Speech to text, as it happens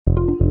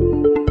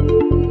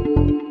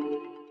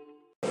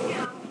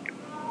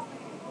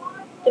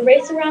The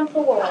Race Around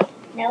the World,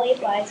 Nellie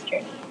Bly's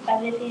Journey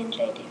by Vivian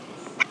J.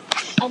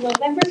 Davis. On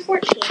November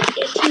 14,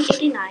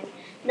 1889,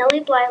 Nellie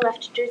Bly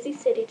left Jersey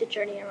City to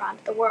journey around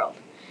the world.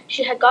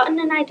 She had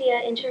gotten an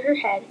idea into her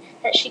head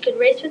that she could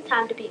race with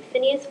time to beat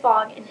Phineas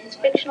Fogg in his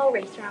fictional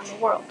race around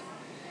the world.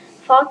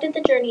 Fogg did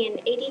the journey in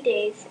 80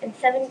 days,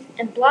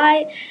 and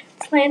Bly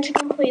planned to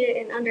complete it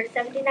in under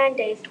 79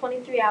 days,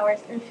 23 hours,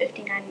 and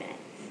 59 minutes.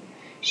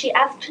 She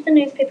asked the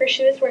newspaper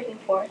she was working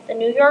for, the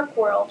New York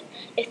World,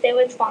 if they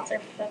would sponsor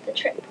for the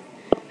trip.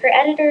 Her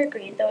editor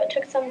agreed, though it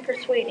took some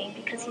persuading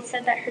because he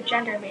said that her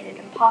gender made it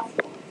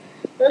impossible.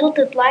 Little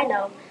did Bly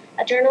know,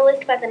 a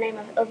journalist by the name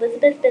of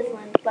Elizabeth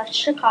Bisland left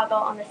Chicago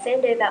on the same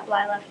day that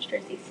Bly left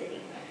Jersey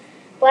City.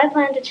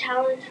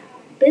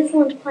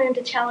 Bisland planned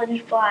to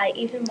challenge Bly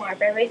even more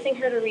by racing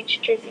her to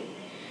reach Jersey.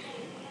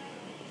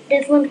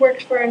 Bisland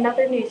worked for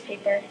another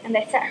newspaper, and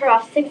they set her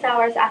off 6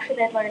 hours after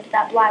they'd learned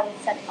that Bly was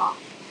setting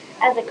off.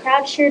 As the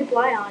crowd cheered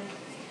Bly on,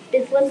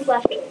 Bisland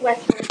left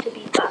westward to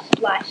beat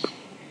Bly.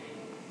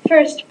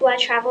 First, Bly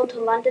traveled to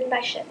London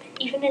by ship.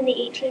 Even in the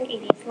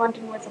 1880s,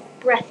 London was a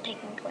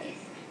breathtaking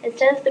place.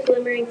 Instead of the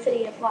glimmering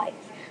city of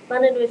lights,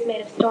 London was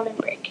made of stone and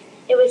brick.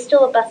 It was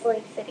still a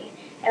bustling city,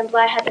 and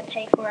Bly had to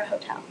pay for a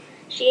hotel.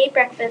 She ate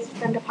breakfast,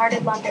 then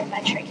departed London by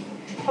train.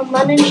 From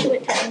London, she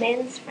went to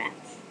Amiens,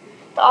 France.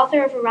 The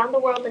author of Around the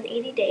World in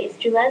 80 Days,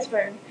 Jules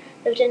Verne,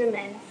 lived in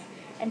Amiens,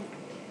 and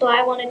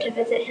Bly wanted to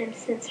visit him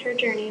since her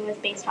journey was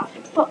based off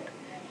his book.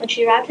 When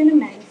she arrived in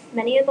Amiens,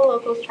 many of the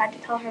locals tried to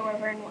tell her where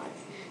Verne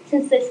was.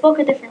 Since they spoke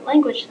a different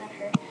language than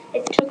her,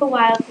 it took a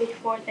while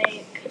before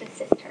they could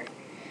assist her.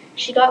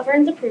 She got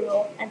Verne's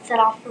approval and set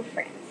off for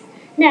France.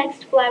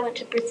 Next, Bly went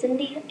to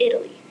Brindisi,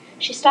 Italy.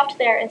 She stopped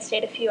there and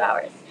stayed a few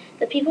hours.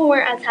 The people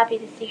weren't as happy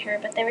to see her,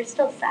 but they were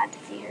still sad to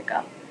see her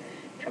go.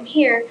 From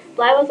here,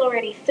 Bly was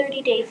already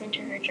 30 days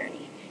into her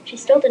journey. She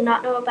still did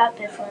not know about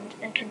Bisland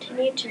and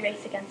continued to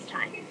race against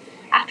time.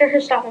 After her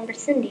stop in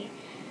Brindisi,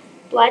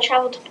 Bly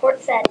traveled to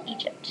Port Said,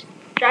 Egypt.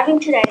 Driving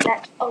today,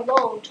 that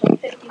alone took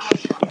 51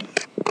 hours.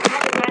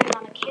 Imagine riding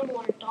on a camel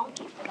or a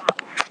donkey for that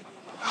long.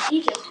 In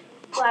Egypt,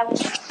 Bly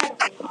was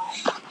incredibly hot.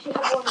 She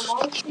had worn a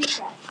long sleeve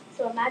dress,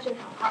 so imagine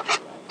how hot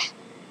she was.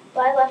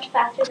 Bly left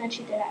faster than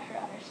she did at her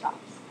other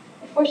stops.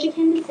 Before she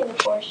came to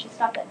Singapore, she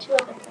stopped at 2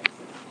 other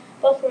places.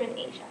 Both were in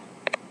Asia.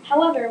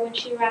 However, when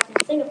she arrived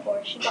in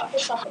Singapore, she bought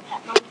herself a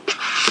pet monkey.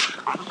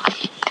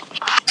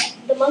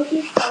 The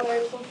monkey's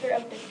seller told her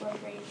of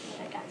Bisland racing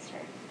against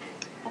her.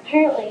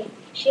 Apparently,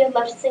 she had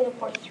left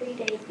Singapore 3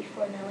 days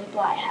before Nellie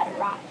Bly had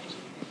arrived.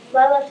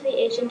 Bly left the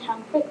Asian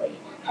town quickly,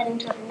 heading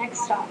to her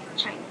next stop,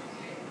 China.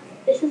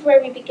 This is where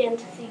we begin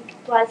to see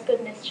Bly's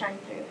goodness shine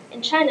through.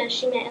 In China,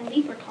 she met a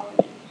leper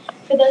colony.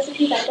 For those of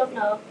you that don't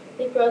know,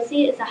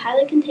 leprosy is a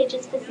highly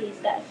contagious disease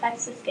that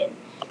affects the skin.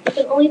 You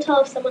can only tell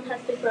if someone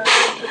has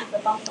leprosy because of the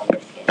bumps on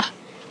their skin.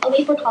 A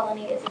leper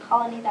colony is a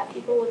colony that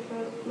people with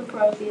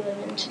leprosy live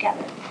in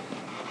together.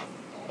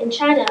 In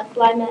China,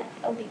 Bly met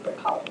a leper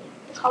colony.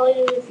 The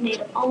colony was made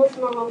of almost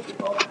normal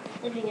people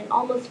living an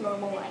almost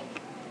normal life.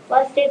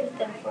 Bly stayed with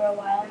them for a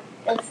while,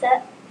 then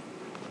set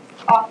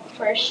off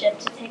for a ship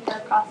to take her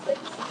across the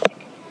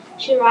Pacific.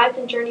 She arrived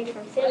and journeyed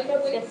from San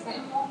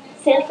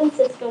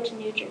Francisco to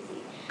New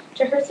Jersey.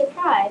 To her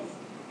surprise,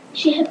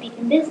 she had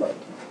beaten Bisland.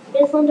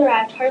 Bisland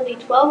arrived hardly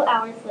 12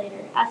 hours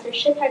later, as her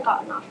ship had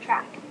gotten off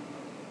track.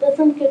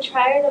 Bisland grew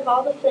tired of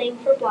all the flaying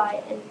for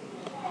Bly and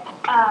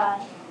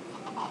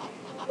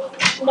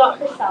not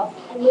herself,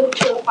 and moved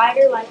to a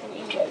quieter life in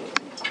England.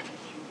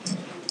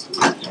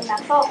 And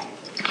that's all.